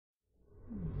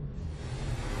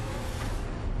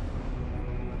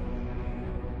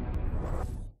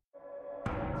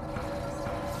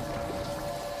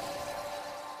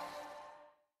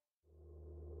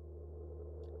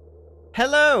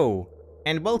Hello,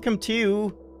 and welcome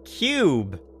to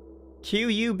Q.U.B.E,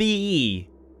 Q.U.B.E,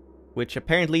 which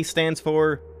apparently stands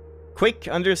for Quick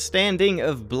Understanding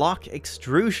of Block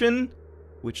Extrusion,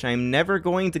 which I'm never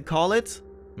going to call it.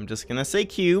 I'm just gonna say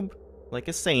Cube, like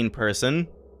a sane person.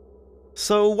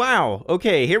 So, wow,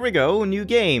 okay, here we go, new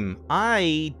game.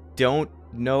 I don't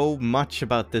know much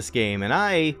about this game, and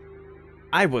I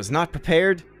was not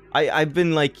prepared. I've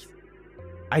been like...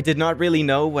 I did not really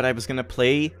know what I was gonna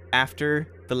play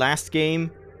after the last game,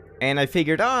 and I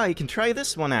figured, I can try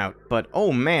this one out. But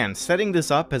oh man, setting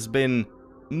this up has been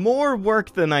more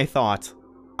work than I thought.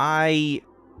 I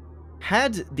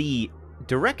had the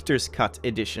Director's Cut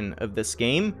edition of this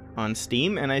game on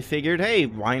Steam, and I figured, hey,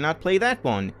 why not play that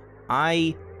one?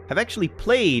 I have actually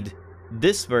played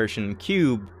this version,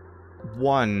 Cube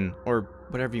 1, or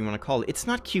whatever you want to call it. It's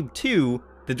not Cube 2.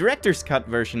 The Director's Cut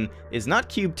version is not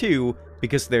Cube 2,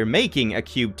 because they're making a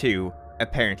Cube 2,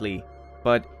 apparently.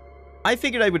 But I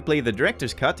figured I would play the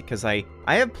Director's Cut, because I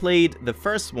have played the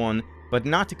first one, but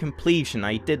not to completion.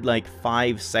 I did like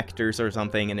 5 sectors or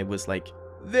something, and it was like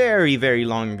very, very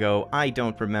long ago. I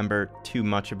don't remember too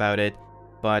much about it,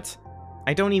 but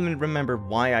I don't even remember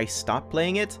why I stopped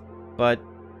playing it. But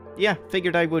yeah,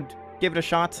 figured I would give it a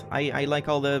shot. I like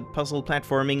all the puzzle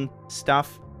platforming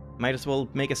stuff. Might as well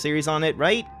make a series on it,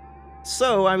 right?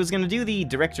 So, I was gonna do the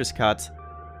Director's Cut,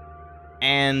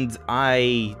 and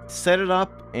I set it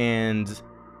up, and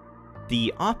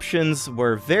the options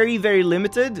were very, very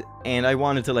limited, and I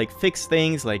wanted to, like, fix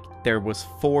things, like, there was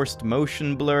forced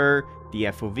motion blur, the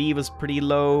FOV was pretty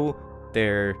low,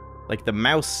 like, the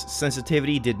mouse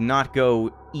sensitivity did not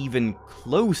go even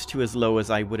close to as low as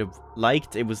I would have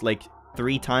liked. It was, like,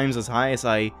 3 times as high as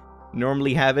I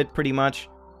normally have it, pretty much,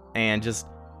 and just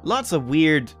lots of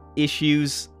weird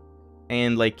issues.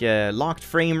 And, like, locked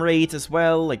frame rate as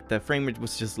well. Like, the frame rate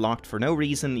was just locked for no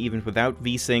reason, even without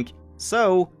VSync.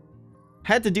 So,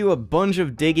 had to do a bunch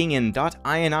of digging in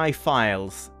 .ini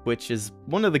files, which is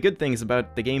one of the good things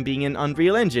about the game being in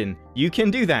Unreal Engine. You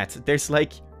can do that. There's,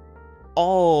 like,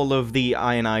 all of the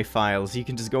ini files. You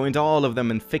can just go into all of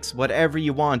them and fix whatever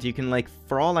you want. You can, like,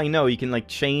 for all I know, you can, like,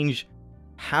 change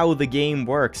how the game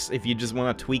works if you just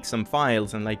want to tweak some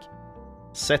files and, like,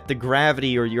 set the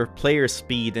gravity or your player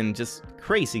speed and just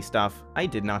crazy stuff. I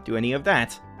did not do any of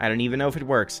that. I don't even know if it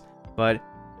works. But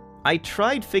I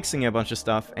tried fixing a bunch of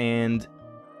stuff and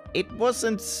it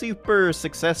wasn't super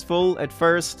successful at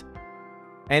first.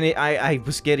 And I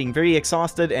was getting very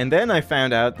exhausted, and then I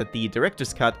found out that the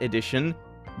Director's Cut edition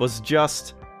was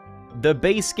just the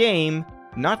base game.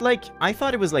 Not like... I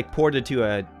thought it was like ported to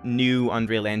a new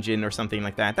Unreal Engine or something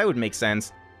like that. That would make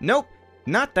sense. Nope.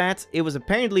 Not that, it was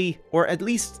apparently, or at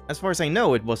least as far as I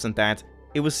know it wasn't that,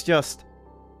 it was just,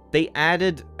 they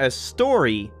added a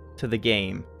story to the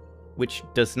game, which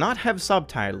does not have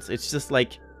subtitles. It's just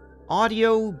like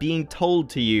audio being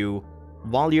told to you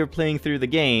while you're playing through the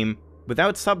game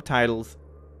without subtitles,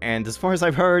 and as far as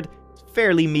I've heard, it's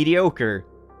fairly mediocre.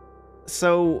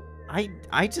 So,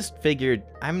 I just figured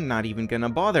I'm not even gonna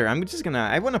bother. I'm just gonna,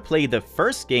 I want to play the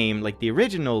first game, like the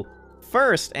original,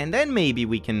 first, and then maybe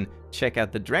we can check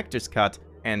out the Director's Cut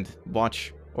and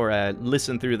watch or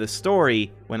listen through the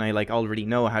story when I like already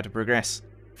know how to progress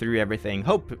through everything.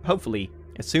 Hopefully,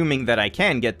 assuming that I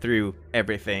can get through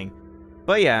everything.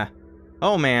 But yeah,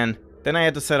 oh man, then I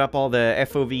had to set up all the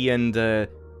FOV and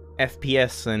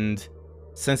FPS and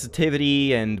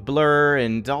sensitivity and blur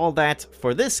and all that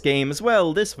for this game as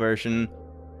well, this version.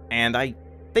 And I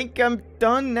think I'm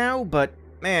done now, but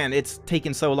man, it's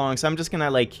taken so long, so I'm just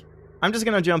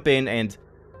gonna jump in and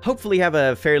hopefully have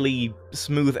a fairly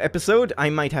smooth episode.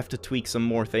 I might have to tweak some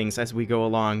more things as we go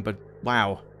along, but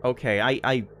wow. Okay,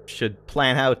 I should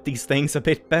plan out these things a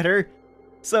bit better.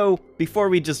 So, before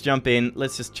we just jump in,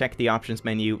 let's just check the options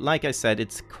menu. Like I said,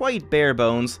 it's quite bare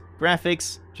bones.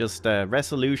 Graphics, just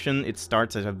resolution. It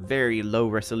starts at a very low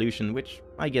resolution, which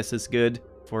I guess is good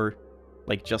for,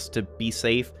 like, just to be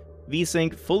safe.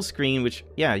 VSync, full screen, which,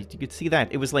 yeah, you could see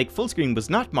that. It was like full screen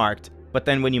was not marked, but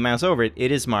then when you mouse over it,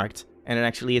 it is marked. And it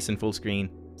actually is in full screen,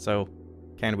 so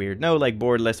kind of weird. No, like,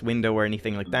 borderless window or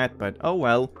anything like that, but oh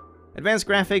well. Advanced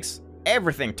graphics,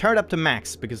 everything turned up to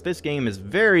max, because this game is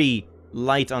very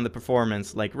light on the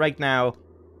performance. Like, right now,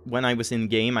 when I was in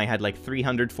game, I had like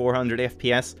 300, 400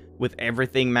 FPS with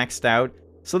everything maxed out.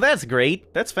 So that's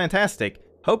great, that's fantastic.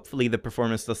 Hopefully the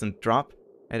performance doesn't drop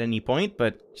at any point,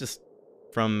 but just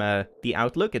from the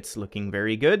outlook, it's looking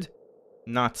very good.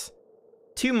 Not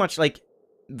too much, like,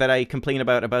 that I complain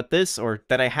about this, or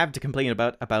that I have to complain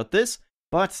about this,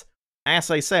 but,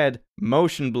 as I said,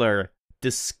 motion blur.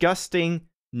 Disgusting,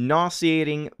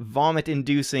 nauseating,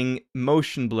 vomit-inducing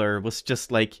motion blur was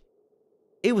just, like,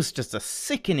 it was just a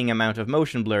sickening amount of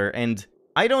motion blur, and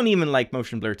I don't even like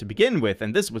motion blur to begin with,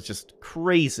 and this was just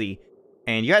crazy.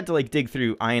 And you had to like dig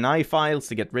through INI files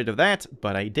to get rid of that,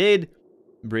 but I did.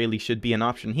 Really should be an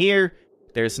option here.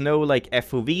 There's no like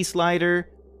FOV slider.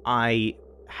 I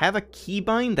have a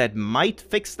keybind that might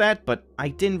fix that, but I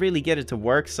didn't really get it to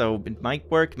work, so it might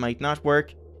work, might not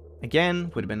work.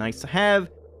 Again, would have been nice to have.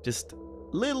 Just a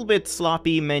little bit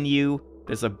sloppy menu.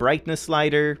 There's a brightness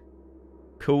slider.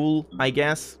 Cool, I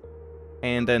guess.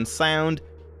 And then sound.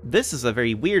 This is a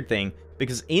very weird thing,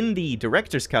 because in the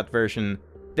director's cut version,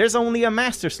 there's only a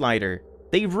master slider.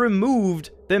 They've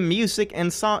removed the music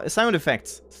and sound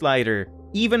effects slider,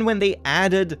 even when they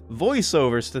added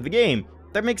voiceovers to the game.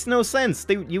 That makes no sense.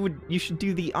 You should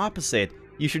do the opposite.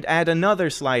 You should add another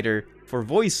slider for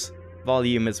voice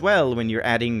volume as well when you're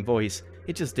adding voice.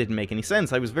 It just didn't make any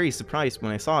sense. I was very surprised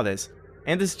when I saw this.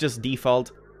 And this is just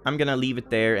default. I'm gonna leave it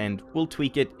there and we'll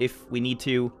tweak it if we need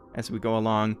to as we go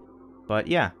along. But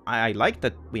yeah, I like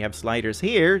that we have sliders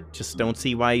here, just don't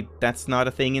see why that's not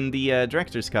a thing in the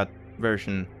director's cut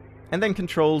version. And then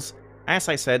controls, as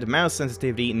I said, mouse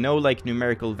sensitivity, no like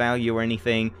numerical value or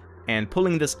anything, and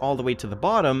pulling this all the way to the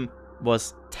bottom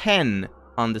was 10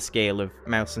 on the scale of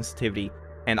mouse sensitivity.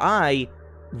 And I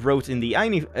wrote in the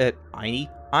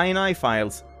INI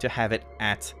files to have it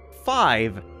at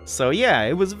 5. So yeah,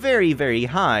 it was very, very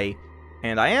high.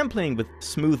 And I am playing with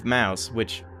smooth mouse,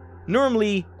 which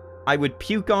normally I would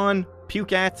puke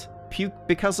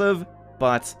because of,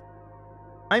 but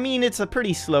I mean, it's a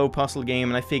pretty slow puzzle game,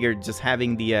 and I figured just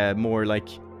having the more like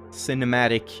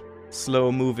cinematic,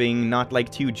 slow-moving, not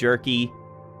like too jerky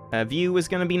view is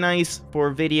gonna be nice for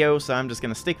video, so I'm just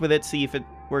gonna stick with it, see if it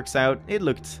works out. It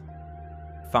looked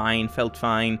fine, felt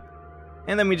fine.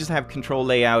 And then we just have control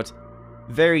layout.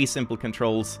 Very simple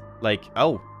controls, like,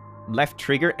 oh, left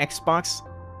trigger, Xbox.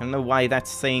 I don't know why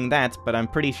that's saying that, but I'm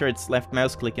pretty sure it's left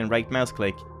mouse click and right mouse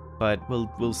click. But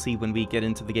we'll see when we get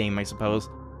into the game, I suppose.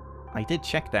 I did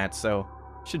check that, so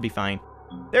should be fine.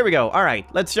 There we go. Alright,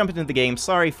 let's jump into the game.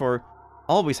 Sorry for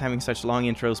always having such long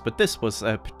intros, but this was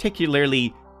a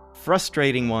particularly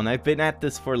frustrating one. I've been at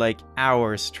this for like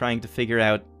hours trying to figure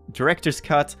out director's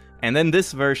cut, and then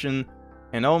this version,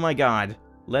 and oh my god,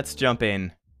 let's jump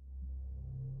in.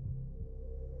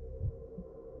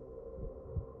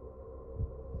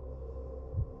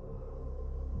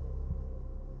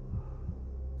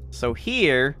 So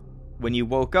here, when you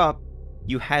woke up,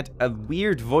 you had a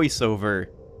weird voiceover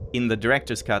in the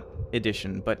director's cut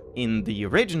edition, but in the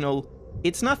original,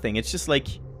 it's nothing. It's just like,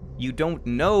 you don't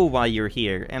know why you're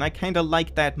here, and I kinda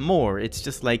like that more. It's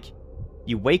just like,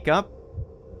 you wake up,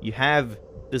 you have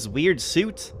this weird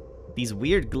suit, these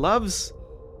weird gloves,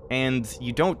 and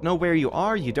you don't know where you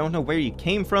are, you don't know where you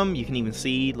came from. You can even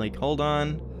see, like, hold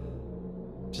on,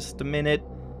 just a minute,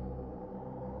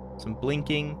 some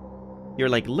blinking. You're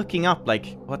like looking up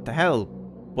like, what the hell?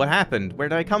 What happened? Where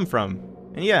did I come from?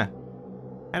 And yeah,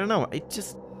 I don't know, it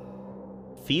just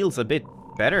feels a bit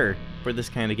better for this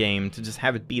kind of game to just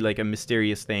have it be like a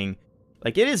mysterious thing.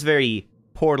 Like, it is very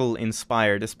Portal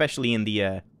inspired, especially in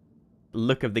the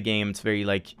look of the game. It's very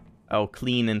like, oh,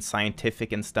 clean and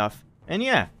scientific and stuff. And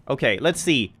yeah, okay, let's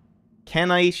see.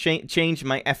 Can I change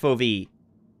my FOV?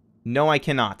 No, I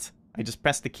cannot. I just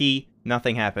pressed the key,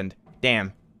 nothing happened.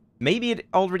 Damn. Maybe it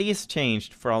already is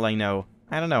changed, for all I know.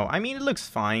 I don't know. I mean, it looks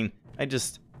fine. I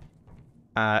just...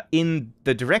 in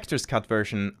the director's cut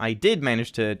version, I did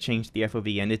manage to change the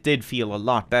FOV, and it did feel a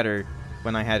lot better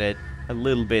when I had it a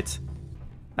little bit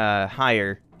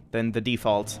higher than the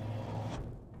default.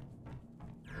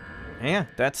 Yeah,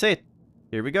 that's it.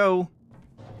 Here we go.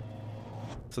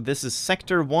 So this is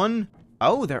Sector 1.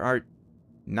 Oh, there are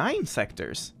 9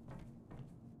 sectors.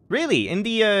 Really? In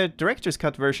the director's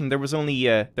cut version, there were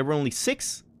only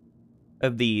 6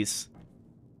 of these.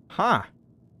 Huh.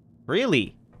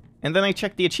 Really? And then I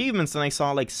checked the achievements and I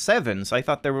saw like 7, so I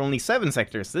thought there were only 7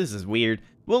 sectors. This is weird.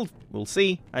 We'll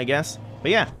see, I guess.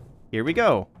 But yeah, here we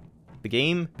go. The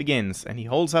game begins, and he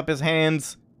holds up his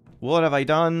hands. What have I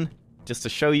done? Just to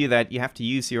show you that you have to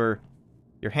use your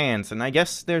hands. And I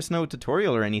guess there's no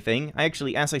tutorial or anything. I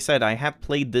actually, as I said, I have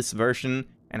played this version,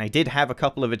 and I did have a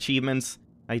couple of achievements.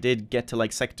 I did get to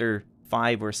like Sector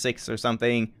 5 or 6 or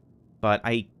something, but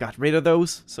I got rid of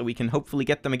those, so we can hopefully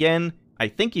get them again. I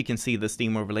think you can see the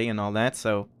Steam overlay and all that,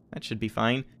 so that should be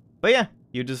fine. But yeah,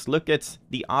 you just look at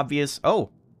the obvious... Oh!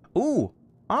 Ooh!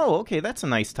 Oh, okay, that's a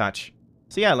nice touch.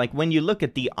 So yeah, like when you look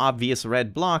at the obvious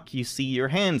red block, you see your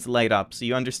hands light up, so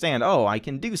you understand, oh, I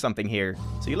can do something here.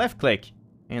 So you left click,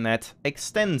 and that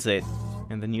extends it.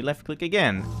 And then you left click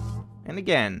again, and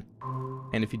again.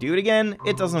 And if you do it again,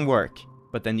 it doesn't work.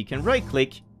 But then you can right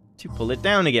click to pull it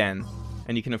down again.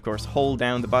 And you can, of course, hold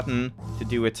down the button to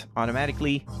do it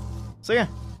automatically. So yeah,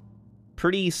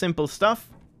 pretty simple stuff.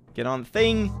 Get on the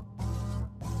thing,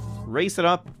 raise it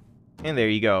up, and there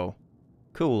you go.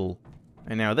 Cool.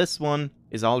 And now this one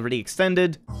is already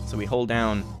extended, so we hold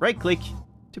down right-click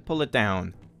to pull it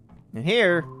down. And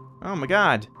here, oh my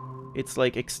god, it's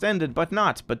like extended but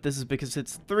not, but this is because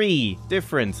it's 3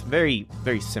 different, very,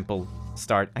 very simple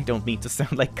start. I don't mean to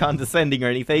sound like condescending or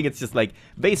anything, it's just like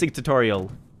basic tutorial.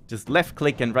 Just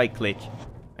left-click and right-click.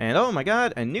 And oh my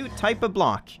god, a new type of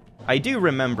block. I do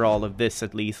remember all of this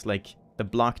at least, like the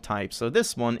block type. So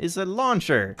this one is a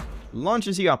launcher.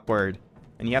 Launches you upward.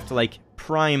 And you have to like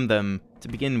prime them to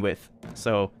begin with.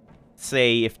 So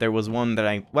say if there was one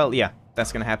that well, yeah,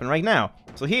 that's gonna happen right now.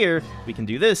 So here, we can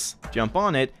do this, jump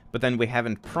on it, but then we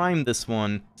haven't primed this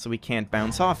one, so we can't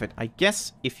bounce off it. I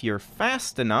guess if you're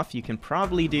fast enough, you can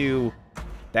probably do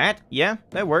that. Yeah,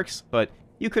 that works, but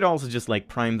you could also just like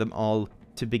prime them all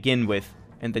to begin with,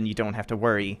 and then you don't have to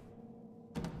worry.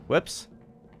 Whoops.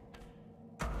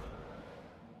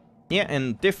 Yeah,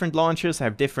 and different launchers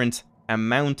have different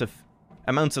amounts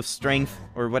of strength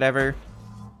or whatever.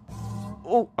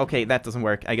 Oh, okay, that doesn't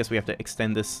work. I guess we have to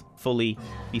extend this fully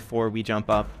before we jump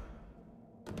up.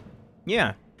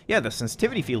 Yeah, the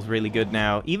sensitivity feels really good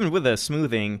now, even with the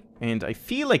smoothing, and I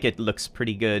feel like it looks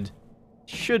pretty good.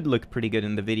 Should look pretty good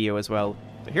in the video as well.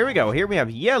 So here we go, here we have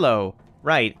yellow.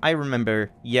 Right, I remember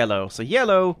yellow. So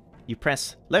yellow, you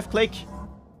press left click,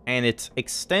 and it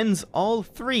extends all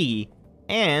 3,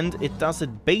 and it does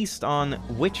it based on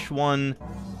which one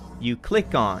you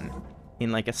click on,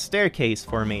 in like a staircase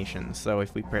formation. So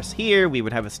if we press here, we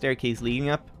would have a staircase leading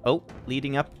up,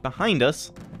 leading up behind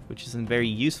us, which isn't very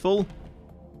useful.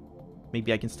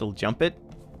 Maybe I can still jump it.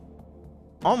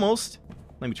 Almost.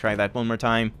 Let me try that one more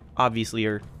time. Obviously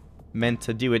you're meant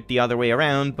to do it the other way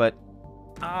around, but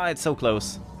it's so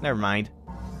close. Never mind.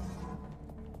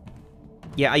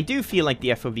 Yeah, I do feel like the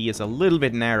FOV is a little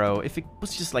bit narrow. If it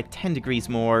was just like 10 degrees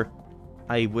more,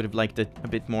 I would have liked it a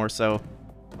bit more, so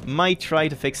might try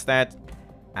to fix that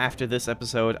after this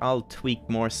episode. I'll tweak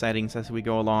more settings as we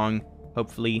go along,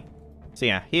 hopefully. So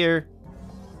yeah, here,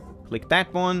 click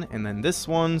that one, and then this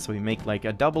one, so we make like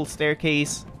a double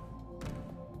staircase.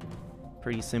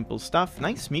 Pretty simple stuff.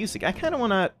 Nice music. I kind of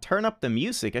want to turn up the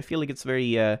music. I feel like it's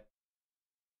very, very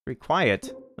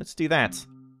quiet. Let's do that.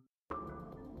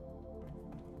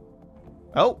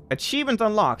 Oh, achievement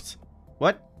unlocked.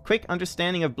 What? Quick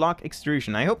understanding of block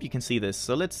extrusion. I hope you can see this.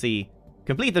 So let's see.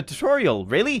 Complete the tutorial.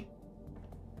 Really?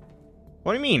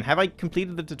 What do you mean? Have I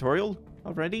completed the tutorial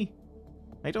already?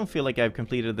 I don't feel like I've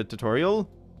completed the tutorial.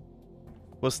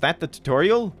 Was that the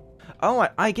tutorial? Oh,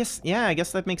 I guess, yeah, I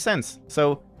guess that makes sense.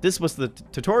 So this was the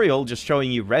tutorial just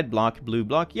showing you red block, blue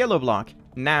block, yellow block.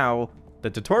 Now the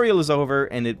tutorial is over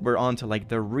and we're on to like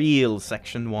the real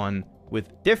section 1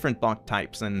 with different block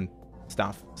types and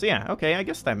stuff. So yeah, okay, I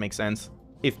guess that makes sense.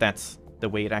 If that's the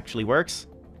way it actually works.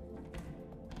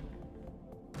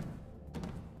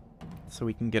 So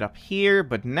we can get up here,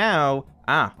 but now,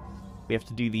 we have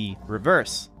to do the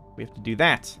reverse. We have to do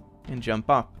that and jump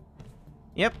up.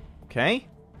 Yep, okay.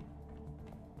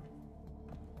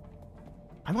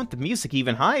 I want the music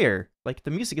even higher. Like,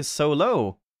 the music is so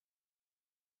low.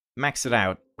 Max it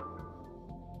out.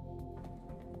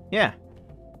 Yeah.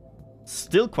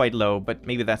 Still quite low, but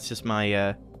maybe that's just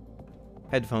my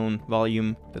headphone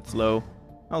volume that's low.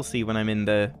 I'll see when I'm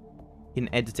in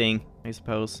editing, I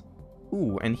suppose.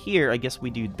 Ooh, and here I guess we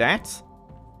do that.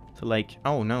 To like,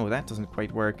 oh no, that doesn't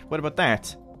quite work. What about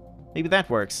that? Maybe that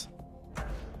works.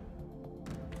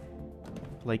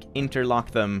 Like,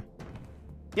 interlock them.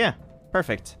 Yeah,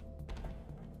 perfect.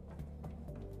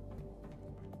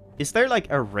 Is there like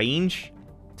a range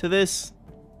to this?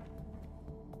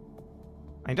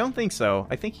 I don't think so.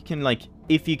 I think you can, like,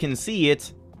 if you can see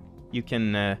it, you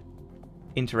can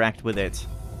interact with it.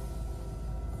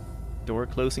 Door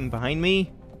closing behind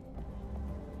me.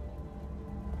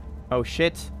 Oh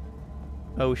shit.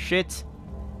 Oh shit.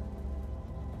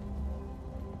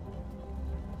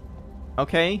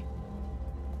 Okay.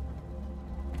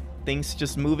 Things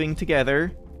just moving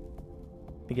together.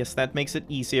 I guess that makes it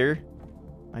easier.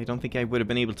 I don't think I would have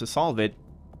been able to solve it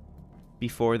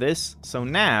before this. So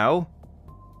now,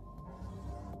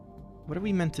 what are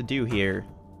we meant to do here?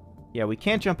 Yeah, we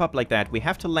can't jump up like that. We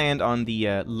have to land on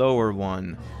the lower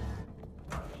one.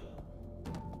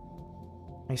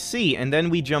 I see, and then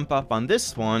we jump up on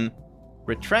this one,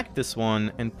 retract this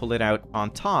one, and pull it out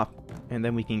on top, and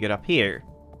then we can get up here.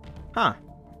 Huh.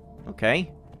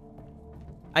 Okay.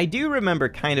 I do remember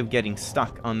kind of getting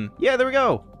stuck on... Yeah, there we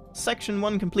go! Section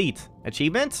 1 complete.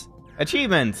 Achievement?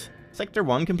 Achievement! Sector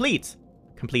 1 complete.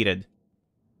 Completed.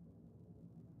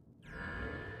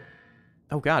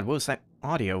 Oh god, what was that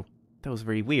audio? That was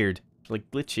very weird. Like,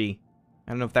 glitchy.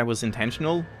 I don't know if that was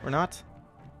intentional or not.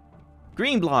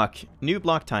 Green block! New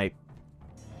block type.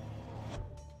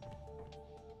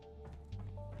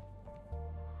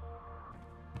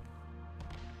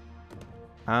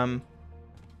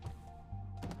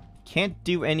 Can't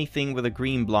do anything with a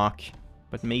green block,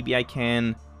 but maybe I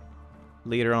can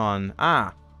later on.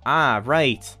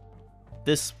 Right.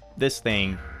 This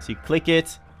thing. So you click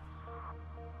it.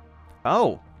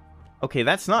 Oh. Okay,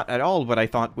 that's not at all what I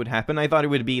thought would happen. I thought it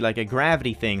would be like a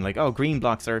gravity thing. Like, oh, green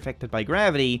blocks are affected by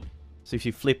gravity. So if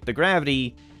you flip the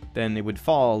gravity, then it would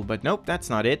fall. But nope, that's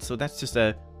not it. So that's just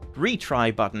a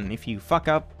retry button. If you fuck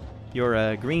up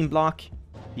your green block,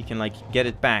 you can, like, get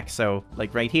it back. So,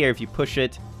 like, right here, if you push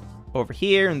it over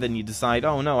here, and then you decide,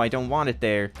 oh, no, I don't want it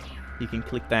there, you can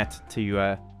click that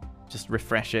to just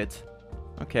refresh it.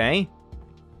 Okay.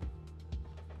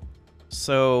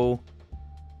 So,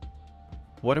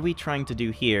 what are we trying to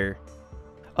do here?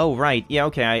 Oh, right. Yeah,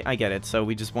 okay, I get it. So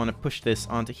we just want to push this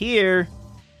onto here.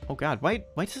 Oh, God, why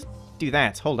does it do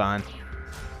that? Hold on.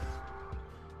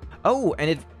 Oh, and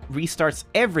it restarts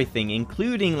everything,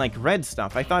 including, like, red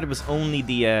stuff. I thought it was only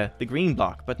the green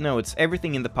block, but no, it's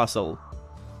everything in the puzzle.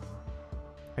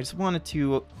 I just wanted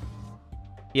to...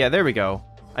 Yeah, there we go.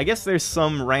 I guess there's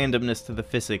some randomness to the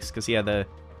physics, because, yeah, the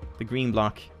green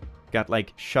block got,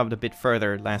 like, shoved a bit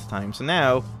further last time. So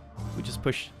now, we just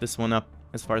push this one up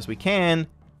as far as we can.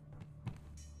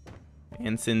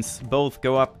 And since both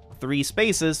go up 3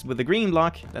 spaces with the green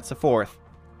block, that's a 4th.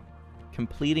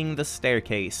 Completing the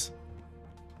staircase.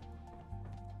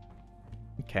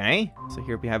 Okay, so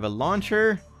here we have a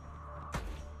launcher,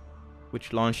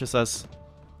 which launches us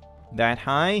that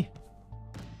high.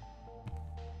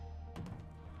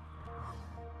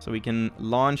 So we can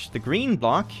launch the green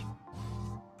block,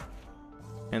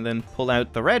 and then pull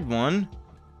out the red one.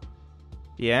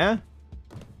 Yeah.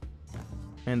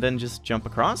 And then just jump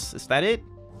across. Is that it?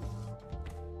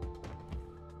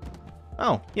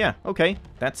 Oh, yeah, okay.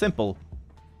 That's simple.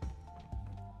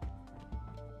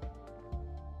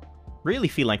 Really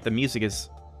feel like the music is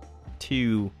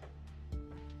too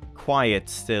quiet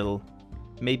still.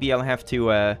 Maybe I'll have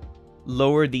to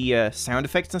lower the sound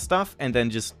effects and stuff, and then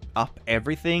just up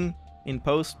everything in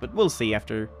post, but we'll see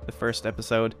after the first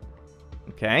episode.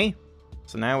 Okay,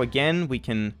 so now again we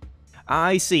can...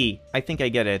 I see. I think I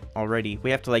get it already.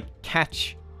 We have to, like,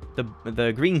 catch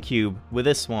the green cube with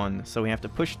this one, so we have to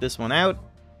push this one out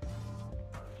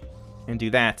and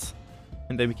do that,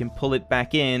 and then we can pull it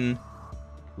back in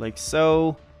like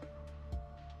so.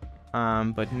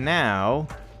 But now...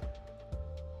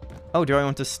 Oh, do I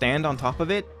want to stand on top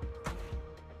of it?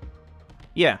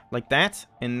 Yeah, like that.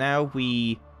 And now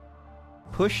we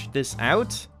push this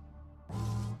out.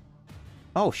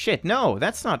 Oh, shit, no,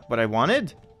 that's not what I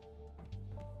wanted.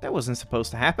 That wasn't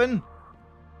supposed to happen.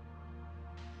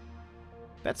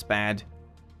 That's bad.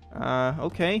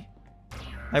 Okay.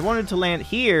 I wanted to land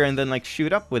here and then, like,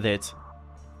 shoot up with it.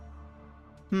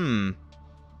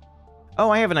 Oh,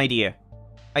 I have an idea.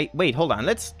 Wait, hold on.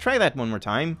 Let's try that one more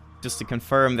time. Just to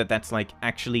confirm that that's, like,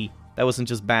 actually... That wasn't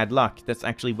just bad luck. That's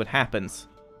actually what happens.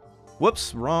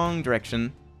 Whoops, wrong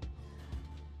direction.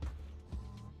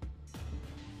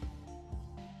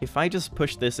 If I just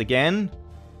push this again...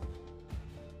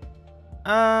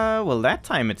 well, that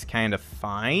time it's kind of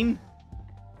fine.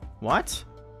 What?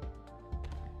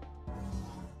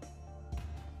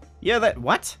 Yeah,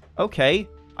 what? Okay.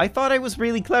 I thought I was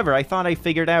really clever. I thought I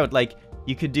figured out, like,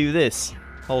 you could do this.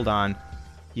 Hold on.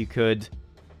 You could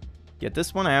get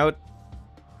this one out,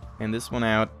 and this one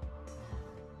out,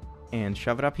 and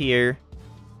shove it up here.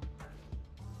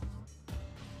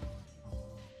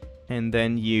 And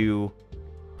then you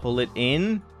pull it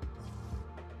in,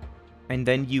 and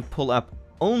then you pull up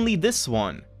only this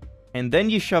one. And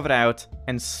then you shove it out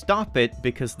and stop it,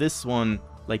 because this one,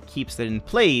 like, keeps it in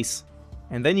place.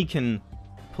 And then you can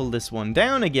pull this one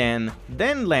down again,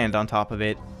 then land on top of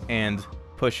it, and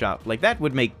push up. Like, that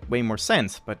would make way more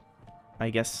sense, but I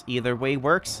guess either way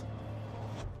works.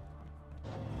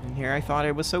 And here I thought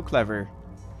I was so clever.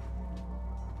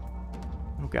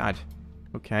 Oh god.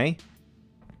 Okay.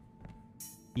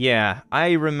 Yeah,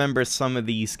 I remember some of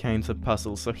these kinds of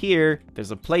puzzles. So here,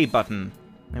 there's a play button.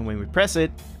 And when we press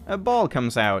it, a ball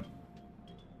comes out.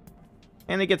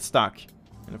 And it gets stuck.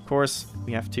 And of course,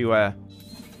 we have to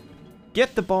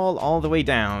get the ball all the way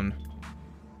down.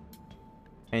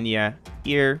 And yeah,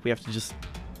 here we have to just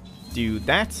do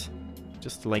that.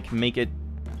 Just to, like, make it...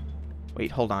 Wait,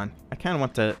 hold on. I kind of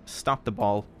want to stop the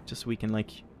ball, just so we can,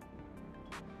 like...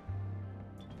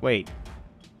 Wait.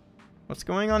 What's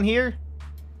going on here?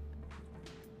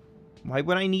 Why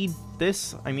would I need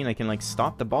this? I mean, I can, like,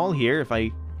 stop the ball here if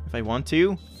I want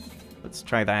to. Let's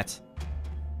try that.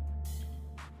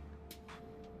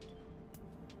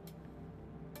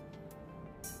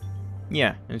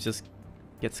 Yeah, it just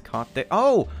gets caught there.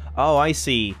 Oh! Oh, I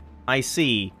see. I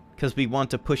see. Because we want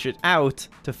to push it out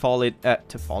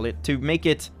to make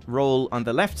it roll on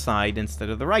the left side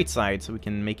instead of the right side, so we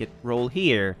can make it roll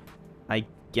here, I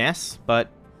guess,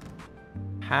 but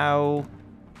how?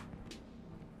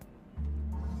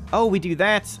 Oh, we do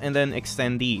that and then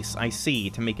extend these, I see,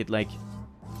 to make it like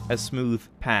a smooth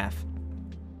path.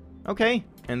 Okay,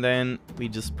 and then we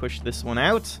just push this one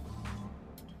out.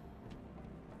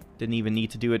 Didn't even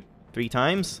need to do it 3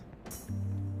 times.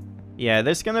 Yeah,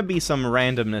 there's gonna be some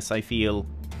randomness, I feel.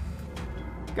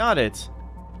 Got it.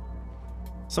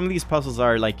 Some of these puzzles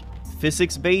are, like,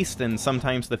 physics-based, and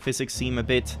sometimes the physics seem a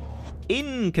bit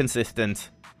inconsistent.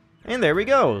 And there we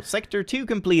go! Sector 2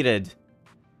 completed!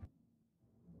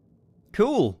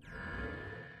 Cool!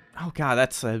 Oh god,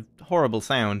 that's a horrible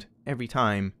sound every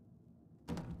time.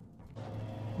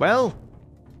 Well,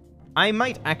 I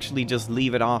might actually just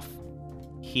leave it off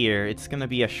here. It's gonna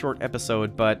be a short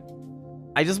episode, but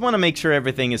I just want to make sure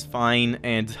everything is fine,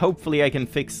 and hopefully I can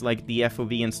fix, like, the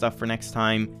FOV and stuff for next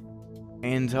time.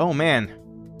 And, oh man,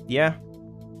 yeah,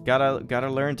 gotta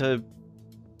learn to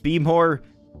be more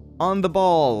on the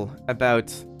ball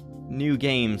about new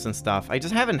games and stuff. I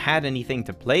just haven't had anything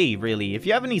to play, really. If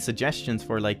you have any suggestions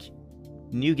for, like,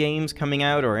 new games coming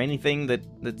out or anything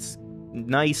that's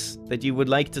nice that you would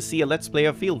like to see a Let's Play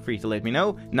of, feel free to let me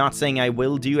know. Not saying I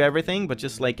will do everything, but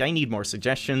just, like, I need more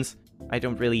suggestions. I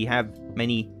don't really have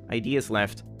many ideas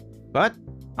left, but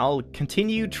I'll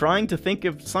continue trying to think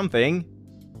of something.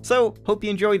 So, hope you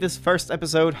enjoyed this first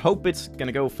episode, hope it's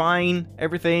gonna go fine,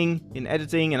 everything in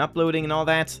editing and uploading and all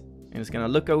that, and it's gonna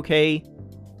look okay.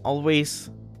 Always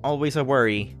a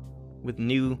worry with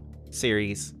new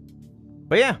series.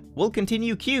 But yeah, we'll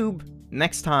continue Q.U.B.E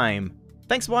next time.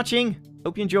 Thanks for watching,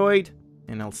 hope you enjoyed,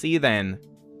 and I'll see you then.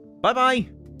 Bye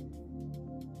bye!